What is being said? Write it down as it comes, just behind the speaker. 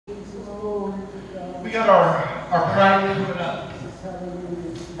We got our Pride coming up.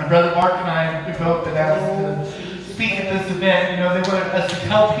 My brother Mark and I, we both been asked to speak at this event. You know, they wanted us to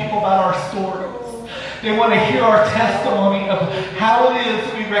tell people about our stories. They want to hear our testimony of how it is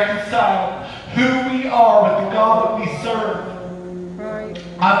that we reconcile who we are with the God that we serve. Right.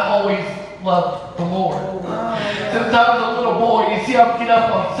 I've always loved the Lord. Since I was a little boy, you see, I would get up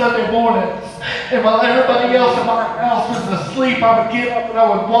on Sunday mornings, and while everybody else in my house was asleep, I would get up and I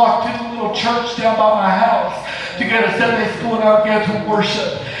would walk to the little church down by my house to go to Sunday school, and I would go to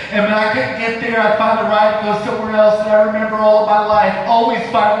worship. And when I couldn't get there, I'd find a ride to go somewhere else. And I remember all of my life always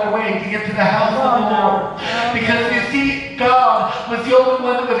finding a way to get to the house of the Lord. Because you see, God was the only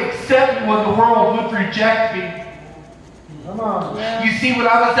one that would accept me when the world would reject me. Come on. Yeah. You see, when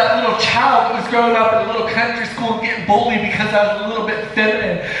I was that little child that was growing up in a little country school and getting bullied because I was a little bit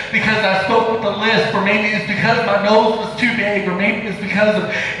feminine, because I spoke with a lisp, or maybe it's because my nose was too big, or maybe it's because of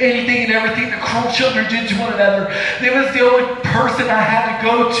anything and everything that cruel children did to one another, it was the only person I had to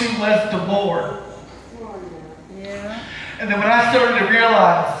go to was the Lord. Yeah. And then when I started to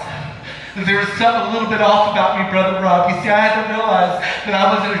realize that there was something a little bit off about me, Brother Rob. You see, I had to realize that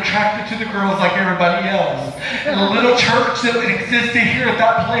I wasn't attracted to the girls like everybody else. And the little church that existed here at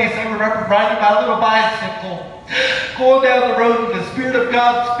that place, I remember riding my little bicycle, going down the road with the Spirit of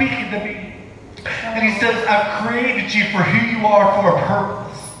God speaking to me. And He says, I've created you for who you are for a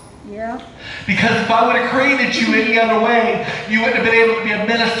purpose. Yeah. Because if I would have created you any other way, you wouldn't have been able to be a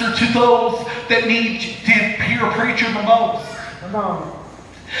minister to those that need to hear a preacher the most. Come on.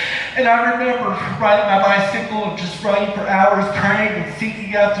 And I remember riding my bicycle and just riding for hours praying and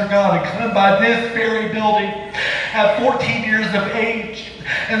seeking after God, and coming by this very building at 14 years of age.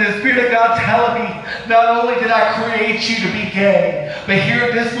 And the Spirit of God telling me, not only did I create you to be gay, but here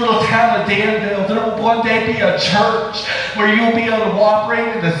in this little town of Danville, there will one day be a church where you'll be able to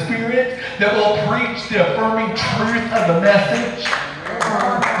operate in the Spirit that will preach the affirming truth of the message.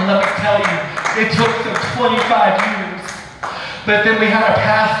 And let me tell you, it took some 25 years. But then we had a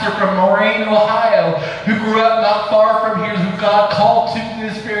pastor from Moraine, Ohio, who grew up not far from here, who God called to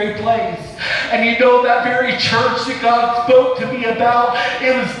this very place. And you know, that very church that God spoke to me about,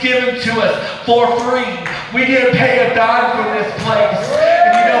 it was given to us for free. We didn't pay a dime for this place.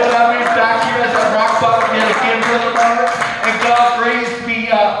 And you know, when I moved back here as a rock bottom yet again, Brother Mark, and God raised me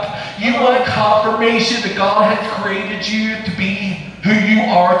up, you want confirmation that God has created you to be who you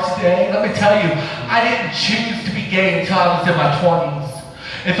are today? Let me tell you, I didn't choose to be gay until I was in my 20s.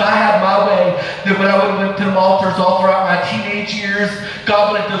 If I had my way, then when I would have went to the altars all throughout my teenage years,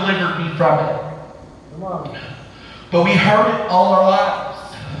 God would have delivered me from it. Come on. But we heard it all our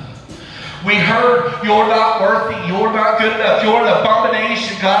lives. We heard, you're not worthy, you're not good enough, you're an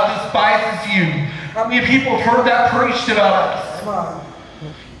abomination, God despises you. How many people have heard that preached about us? Come on.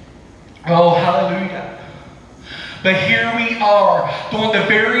 Oh, hallelujah. But here we are doing the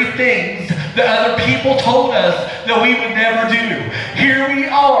very things that other people told us that we would never do. Here we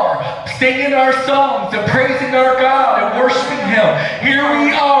are singing our songs and praising our God and worshiping Him. Here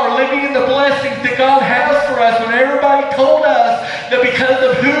we are living in the blessings that God has for us, when everybody told us that because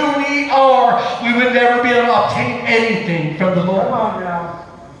of who we are, we would never be able to obtain anything from the Lord. Come on now.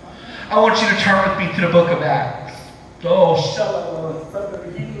 I want you to turn with me to the book of Acts. Oh,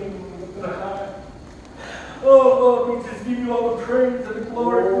 Oh, Lord, we just give you all the praise and the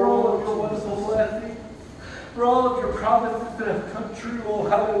glory for all of your wonderful blessings, for all of your promises that have come true. Oh,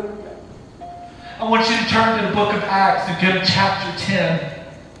 hallelujah. I want you to turn to the book of Acts and go to chapter 10.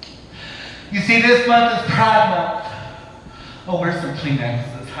 You see, this month is Pride Month. Oh, where's some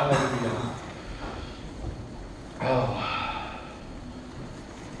Kleenexes? Hallelujah. Oh.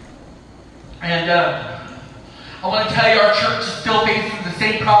 And I want to tell you, our church is still facing the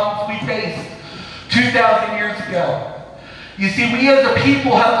same problems we faced 2,000 years ago. You see, we as a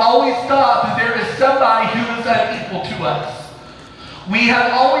people have always thought that there is somebody who is unequal to us. We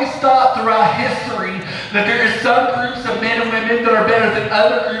have always thought throughout history that there is some groups of men and women that are better than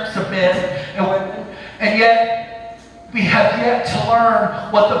other groups of men and women. And yet, we have yet to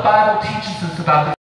learn what the Bible teaches us about them.